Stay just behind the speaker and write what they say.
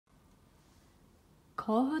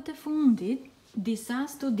Kohët e fundit, disa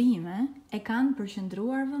studime e kanë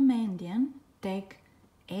përqendruar vëmendjen tek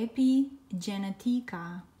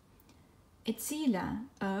epigjenetika, e cila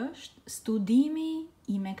është studimi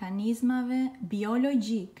i mekanizmave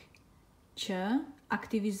biologjik që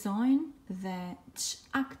aktivizojnë dhe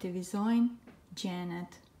ç'aktivizojnë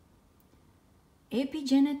gjenet.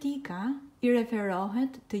 Epigjenetika i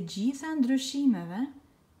referohet të gjitha ndryshimeve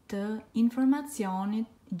të informacionit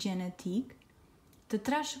gjenetik të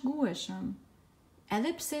trashëgueshëm,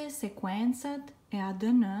 edhe pse sekuencat e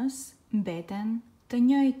ADN-s mbeten të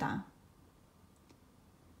njëjta.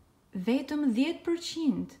 Vetëm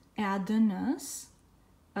 10% e ADN-s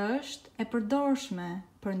është e përdorshme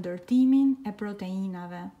për ndërtimin e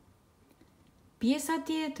proteinave. Pjesa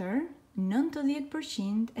tjetër,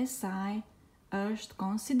 90% e saj, është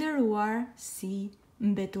konsideruar si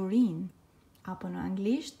mbeturin, apo në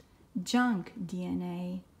anglisht junk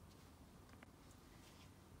DNA.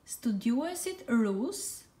 Studiuesit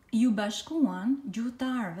rus ju bashkuan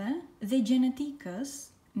gjuhëtarëve dhe gjenetikës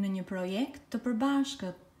në një projekt të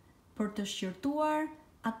përbashkët për të shqyrtuar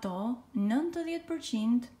ato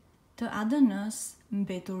 90% të ADN-s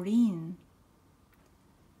mbeturin.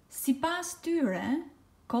 Sipas tyre,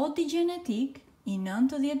 kodi gjenetik i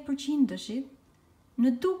 90%-shit në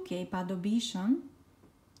duke i padobishëm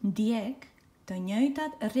ndjek të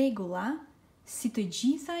njëjtat rregulla si të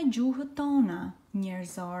gjitha gjuhët tona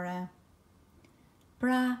njerëzore.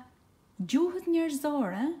 Pra, gjuhët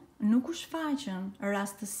njerëzore nuk u shfaqen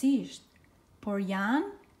rastësisht, por janë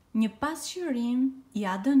një pasqyrim i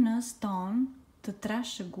ADN-s ton të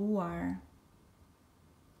trashëguar.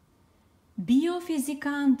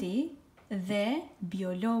 Biofizikanti dhe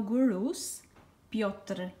biologu rus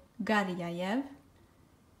Pjotr Garjajev,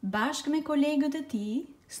 bashkë me kolegët e tij,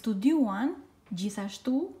 studiuan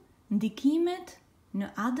gjithashtu ndikimet në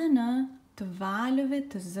ADN të valëve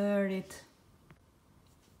të zërit.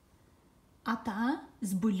 Ata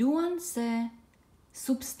zbuluan se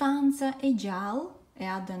substanca e gjallë e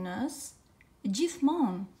ADN-s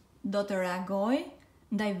gjithmonë do të reagojë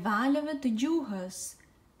ndaj valëve të gjuhës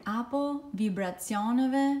apo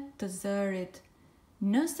vibracioneve të zërit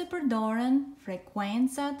nëse përdoren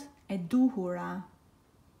frekuencat e duhura.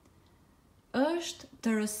 Është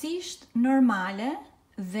tërësisht normale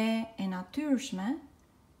dhe e natyrshme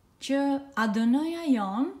që ADN-ja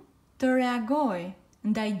jon të reagojë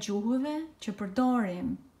ndaj gjuhëve që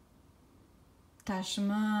përdorim.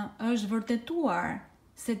 Tashmë është vërtetuar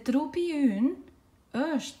se trupi ynë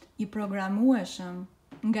është i programueshëm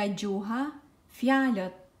nga gjuha,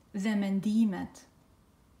 fjalët dhe mendimet.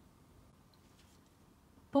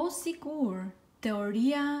 Po sikur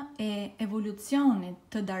teoria e evolucionit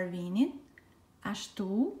të Darwinit,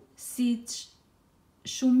 ashtu siç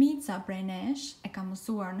shumica prej nesh e ka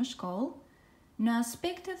mësuar në shkollë, në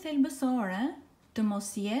aspekte thelbësore të mos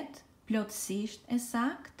jetë plotësisht e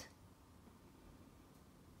saktë.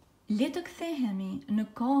 Le të kthehemi në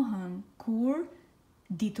kohën kur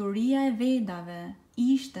dituria e vedave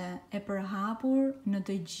ishte e përhapur në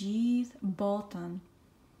të gjithë botën,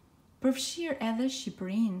 përfshirë edhe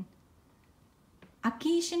Shqipërinë. A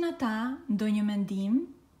kishin ata ndonjë mendim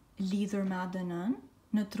lidhur me ADN-n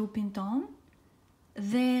në trupin ton?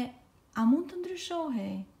 Dhe a mund të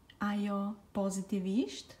ndryshohej ajo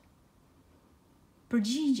pozitivisht?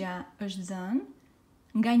 Përgjigja është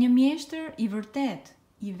dhënë nga një mjeshtër i vërtet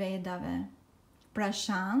i vedave,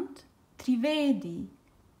 Prashant, Trivedi,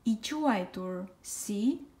 i quajtur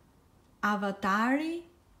si avatari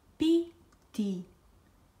PT,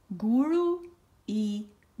 guru i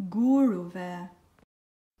guruve.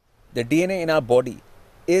 The DNA in our body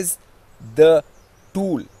is the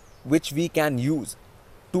tool which we can use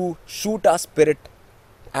to shoot our spirit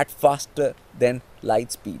at faster than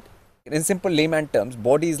light speed. In simple layman terms,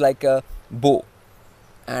 body is like a bow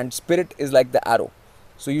and spirit is like the arrow.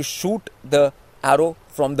 So you shoot the arrow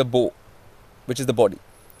from the bow, which is the body.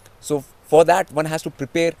 So for that, one has to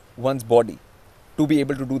prepare one's body to be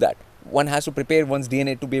able to do that. One has to prepare one's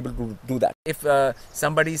DNA to be able to do that. If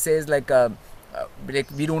somebody says like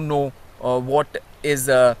we don't know what is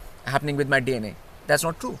happening with my DNA, that's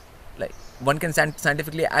not true. Like one can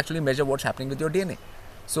scientifically actually measure what's happening with your DNA.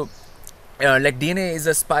 So like DNA is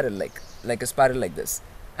a spiral, like a spiral like this.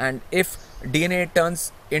 And if DNA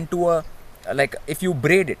turns into a, like if you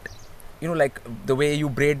braid it, you know, like the way you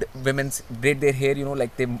braid their hair, you know,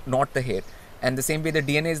 like they knot the hair. And the same way the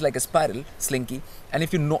DNA is like a spiral, slinky. And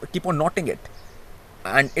if you keep on knotting it,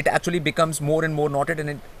 and it actually becomes more and more knotted and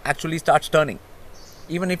it actually starts turning.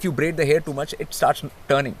 Even if you braid the hair too much, it starts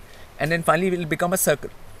turning. And then finally it will become a circle.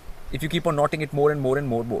 If you keep on knotting it more and more and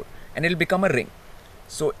more, and it will become a ring.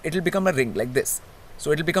 So it will become a ring like this.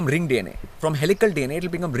 So it will become ring DNA. From helical DNA, it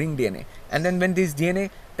will become ring DNA. And then when these DNA,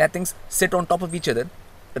 that things sit on top of each other,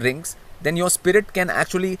 rings, then your spirit can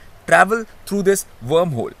actually travel through this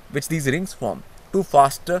wormhole, which these rings form, to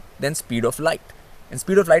faster than speed of light. And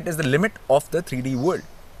speed of light is the limit of the 3D world.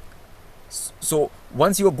 So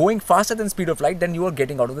once you are going faster than speed of light, then you are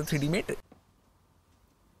getting out of the 3D matrix.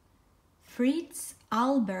 Fritz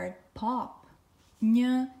Albert Popp,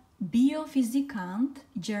 një biofizikant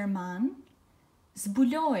gjerman,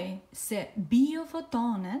 zbuloi se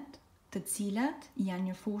biofotonet, të cilat janë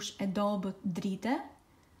një fushë e dobët drite,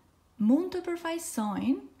 mund të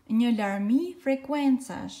përfaqësojnë një larmi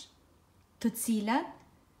frekuencash, të cilat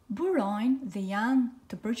burojnë dhe janë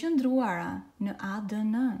të përqendruara në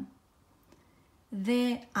ADN. Dhe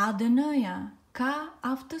ADN-ja ka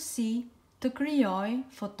aftësi të krijojë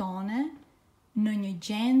fotone në një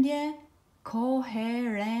gjendje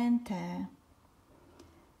koherente.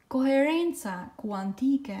 Koherenca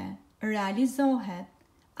kuantike realizohet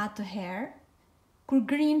atëherë kur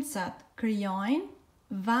grimcat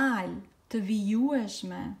krijojnë valë të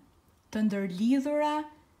vijueshme të ndërlidhura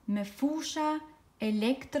me fusha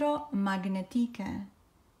elektromagnetike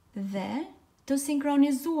dhe të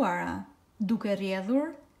sinkronizuara duke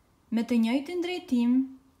rrjedhur me të njëjtin drejtim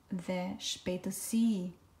dhe shpejtësi.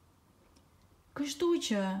 Kështu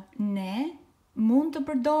që ne mund të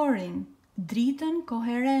përdorim dritën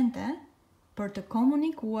koherente për të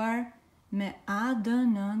komunikuar me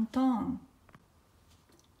ADN-n ton.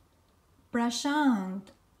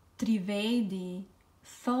 Prashant, Trivedi,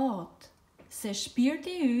 thot se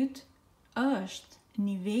shpirti yt është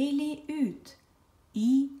niveli yt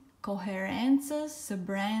i koherencës së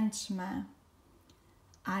brendshme.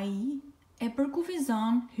 Ai e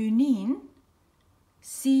përkufizon hynin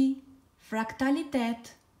si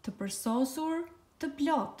fraktalitet të përsosur të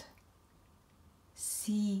plot,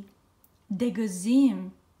 si degëzim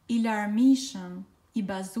i larmishëm i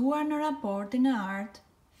bazuar në raportin e artë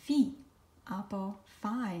phi apo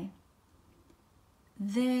phi,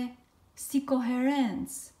 dhe si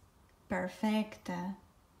koherencë perfekte.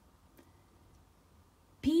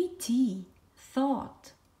 PT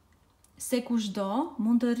thot se kushdo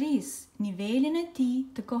mund të rrisë nivelin e tij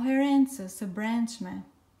të koherencës së brendshme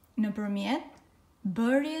nëpërmjet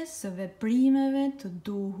bërjes së veprimeve të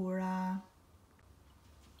duhura.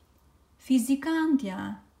 Fizikantja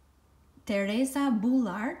Theresa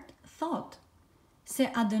Bullard thot se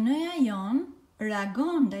ADN-ja jon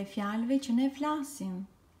reagon ndaj fjalëve që ne flasim.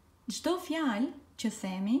 Çdo fjalë që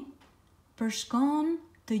themi përshkon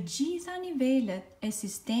të gjitha nivelet e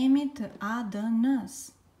sistemit të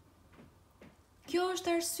ADN-s. Kjo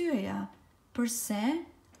është arsyeja përse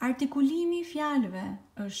artikulimi i fjalëve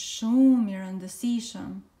është shumë i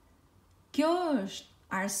rëndësishëm. Kjo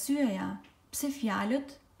është arsyeja pse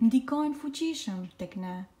fjalët ndikojnë fuqishëm tek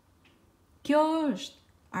ne. Kjo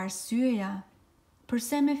është arsyeja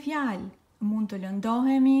përse me fjalë mund të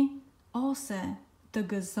lëndohemi ose të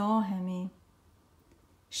gëzohemi.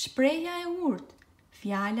 Shprehja e urtë,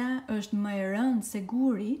 fjala është më e rëndë se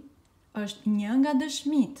guri, është një nga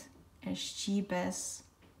dëshmitë e shqipes.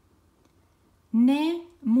 Ne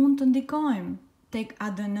mund të ndikojmë tek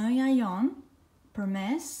ADN-ja jon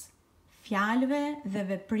përmes fjalëve dhe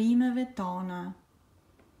veprimeve tona.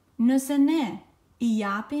 Nëse ne i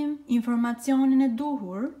japim informacionin e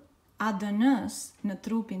duhur ADN-s në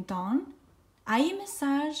trupin ton, ai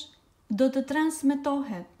mesazh do të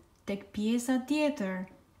transmetohet tek pjesa tjetër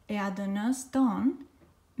e ADN-s ton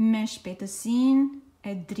me shpejtësinë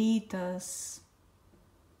e dritës.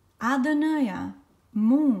 ADN-ja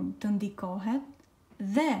mund të ndikohet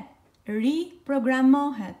dhe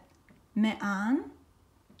riprogramohet me anë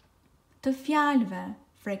të fjalëve,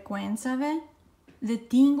 frekuencave dhe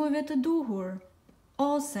tingujve të duhur,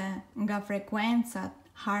 ose nga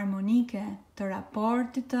frekuencat harmonike të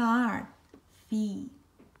raportit të artë, phi.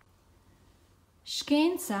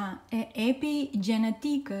 Shkenca e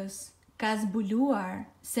epigjenetikës ka zbuluar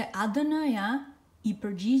se ADN-ja i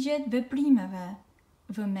përgjigjet veprimeve,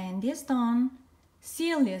 vëmendjes tonë,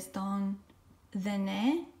 sjelljes tonë, dhe ne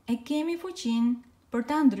e kemi fuqinë për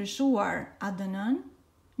ta ndryshuar ADN-n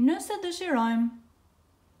nëse dëshirojmë.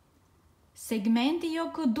 Segmenti jo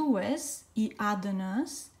kodues i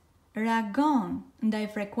ADN-s reagon ndaj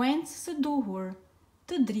frekuencës së duhur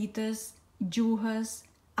të dritës, gjuhës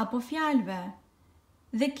apo fjalëve,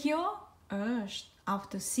 dhe kjo është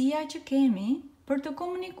aftësia që kemi për të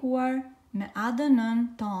komunikuar me ADN-n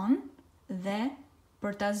ton dhe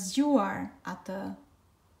për ta zgjuar atë.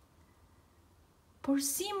 Por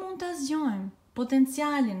si mund ta zgjojmë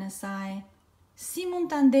potencialin e saj? Si mund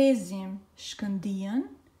ta ndezim shkëndijën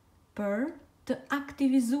për të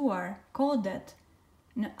aktivizuar kodet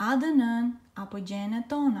në ADN-në apo gjenet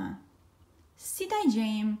tona. Si ta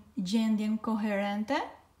gjejmë gjendjen koherente?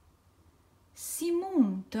 Si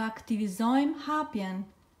mund të aktivizojmë hapjen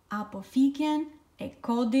apo fikjen e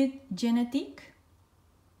kodit gjenetik?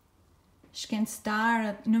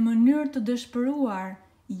 Shkencëtarët në mënyrë të dëshpëruar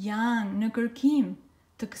janë në kërkim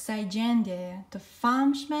të kësaj gjendjeje të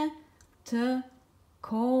famshme të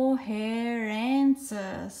koherencës.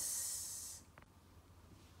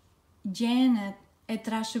 Gjenet e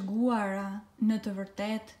trashëguara në të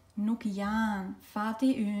vërtet nuk janë fati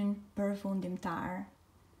ynë përfundimtar.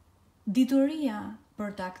 Dituria për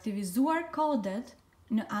të aktivizuar kodet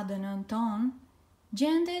në ADN-në tonë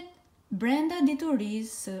gjendet brenda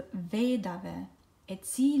diturisë së vedave, e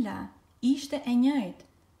cila ishte e njëjtë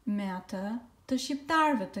me atë të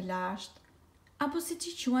shqiptarëve të lashtë, apo siç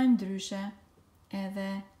i quajmë ndryshe, edhe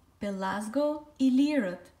Pelasgo i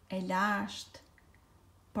lirët e lashtë.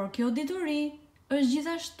 Por kjo dituri është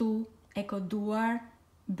gjithashtu e koduar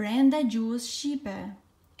brenda gjuhës shqipe,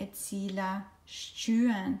 e cila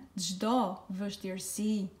shqyen çdo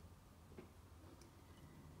vështirësi.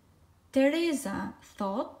 Theresa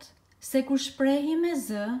thot se kur shprehim me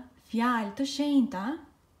zë fjalë të shenjta,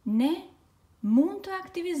 ne mund të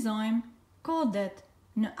aktivizojmë kodet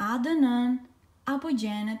në ADN-në apo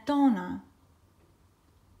gjenet tona.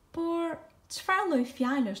 Por çfarë lloj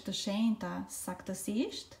fjalësh të shenjta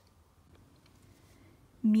saktësisht?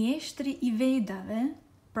 Mjeshtri i vedave,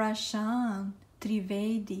 Prashant,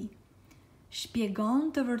 Trivedi, shpjegon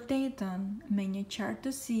të vërtetën me një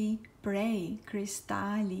qartësi prej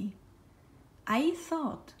kristali. Ai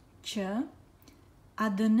thot që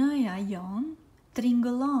ADN-ja jon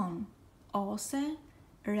tringëllon ose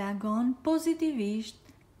reagon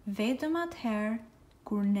pozitivisht vetëm atëherë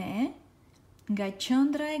kur ne, nga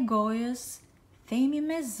qendra e gojës, themi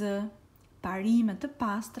me zë parimet të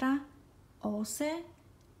pastra ose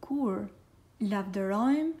kur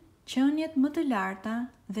lavdërojmë qenjet më të larta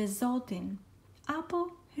dhe Zotin apo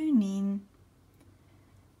hynin.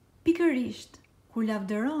 Pikërisht kur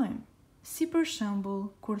lavdërojmë, si për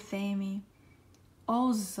shembull kur themi: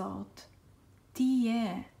 O Zot, ti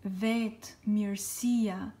je vetë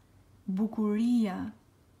mirësia, bukuria,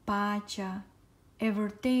 paqja, e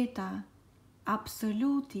vërteta,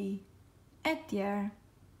 absoluti, e tjerë.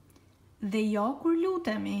 Dhe jo kur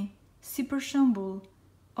lutemi, si për shembull: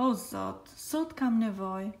 O Zot, sot kam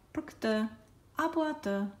nevojë për këtë apo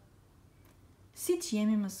atë, siç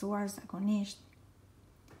jemi mësuar zakonisht.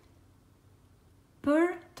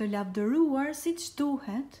 Për të lavdëruar siç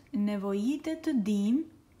duhet, nevojitet të dimë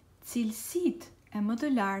cilësitë e më të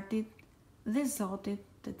lartit dhe Zotit,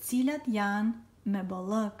 të cilat janë me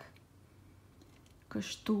bollëk.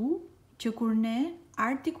 Kështu që kur ne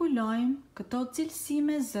artikulojmë këto cilësi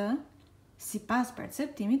me zë, sipas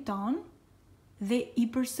perceptimit ton, dhe i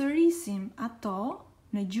përsërisim ato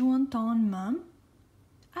në gjuhën tonë mëm,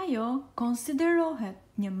 ajo konsiderohet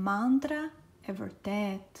një mantra e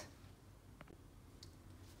vërtet.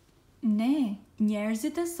 Ne,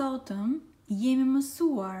 njerëzit e sotëm, jemi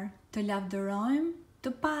mësuar të lavdërojmë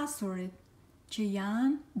të pasurit që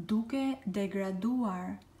janë duke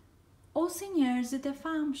degraduar, ose njerëzit e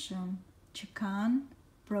famshëm që kanë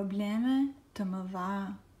probleme të mëdha.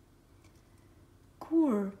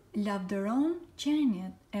 Kur lavdëron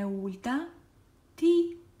qenjet e ulta, ti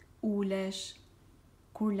ulesh.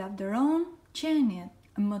 Kur lavdëron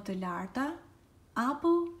qenjet më të larta,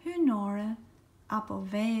 apo hynore, apo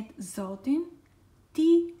vetë Zotin, ti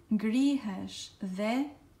ngrihesh dhe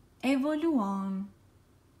evoluon.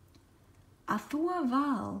 A thua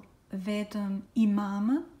vallë vetëm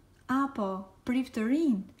imamët apo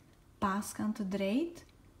priftërin pas kanë të drejtë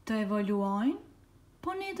të evoluojnë,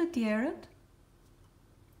 po ne të tjerët?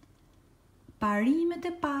 Parimet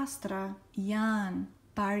e pastra janë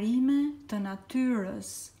parime të natyrës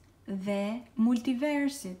dhe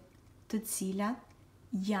multiversit, të cilat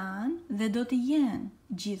janë dhe do të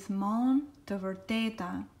jenë gjithmonë të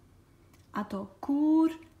vërteta. Ato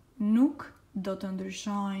kur nuk do të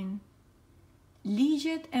ndryshojnë.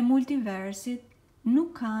 Ligjet e multiversit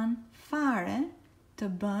nuk kanë fare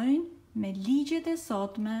të bëjnë me ligjet e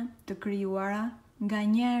sotme të krijuara nga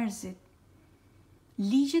njerëzit.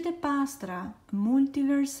 Ligjet e pastra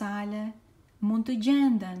multiversale mund të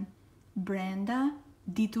gjenden brenda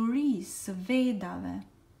diturisë së vedave,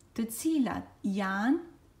 të cilat janë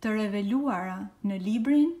të reveluara në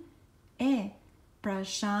librin e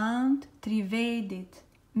Prashant Trivedit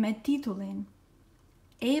me titullin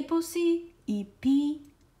Eposi i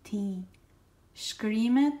Pi-ti,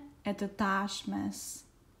 shkrimet e të tashmes.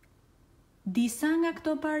 Disa nga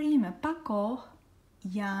këto parime pa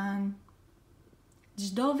kohë janë: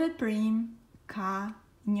 çdo veprim ka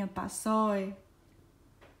një pasojë.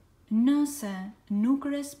 Nëse nuk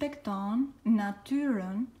respekton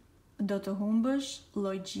natyrën, do të humbësh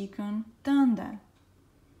logjikën tënde.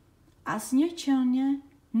 Asnjë qenie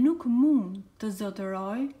nuk mund të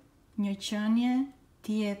zotërojë një qenie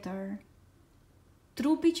tjetër.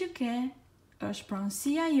 Trupi që ke është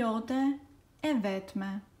pronësia jote e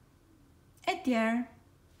vetme. Etjer.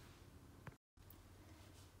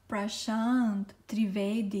 Prashant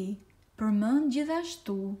Trivedi përmend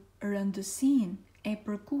gjithashtu rëndësinë e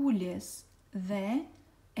përkuljes dhe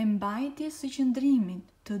e mbajtjes së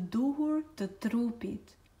qëndrimit të duhur të trupit.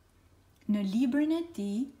 Në librin e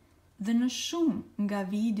tij dhe në shumë nga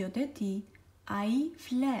videot e tij, ai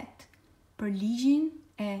flet për ligjin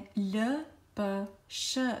e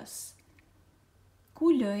LPSh-s, ku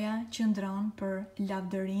L-ja qëndron për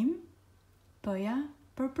lavdërim, P-ja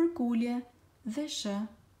për përkulje dhe Sh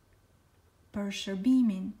për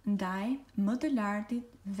shërbimin ndaj më të lartit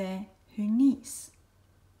dhe hynis.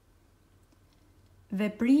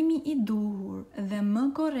 Veprimi i duhur dhe më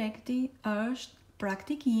korrekti është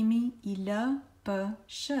praktikimi i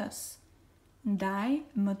LPSh-s ndaj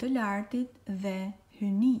më të lartit dhe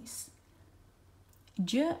hynis.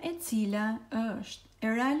 Gjë e cila është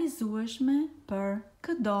e realizueshme për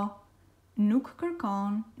çdo, nuk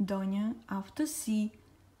kërkon ndonjë aftësi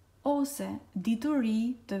ose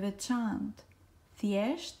dituri të veçantë,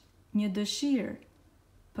 thjesht një dëshirë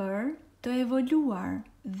për të evoluar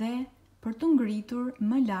dhe për të ngritur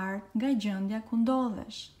më lart nga gjendja ku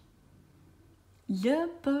ndodhesh.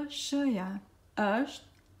 LPSh-ja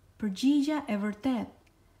është përgjigja e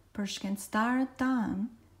vërtet për shkencëtarët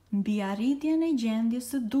tanë mbi arritjen e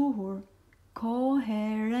gjendjes së duhur,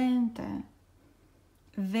 koherente.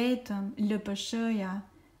 Vetëm LPSh-ja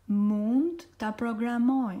mund ta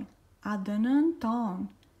programojë ADN-n ton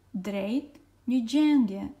drejt një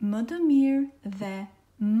gjendje më të mirë dhe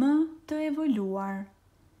më të evoluar.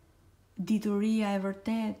 Dituria e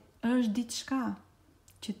vërtet është diçka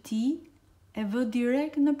që ti e vë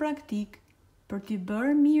direkt në praktik për t'i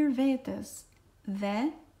bërë mirë vetes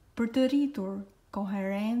dhe për të rritur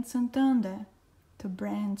koherencën tënde të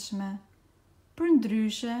brendshme.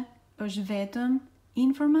 Përndryshe është vetëm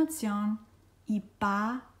informacion i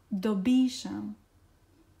pa dobishëm.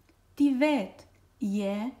 Ti vetë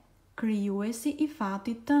je krijuesi i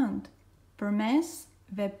fatit tënd përmes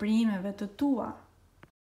veprimeve të tua.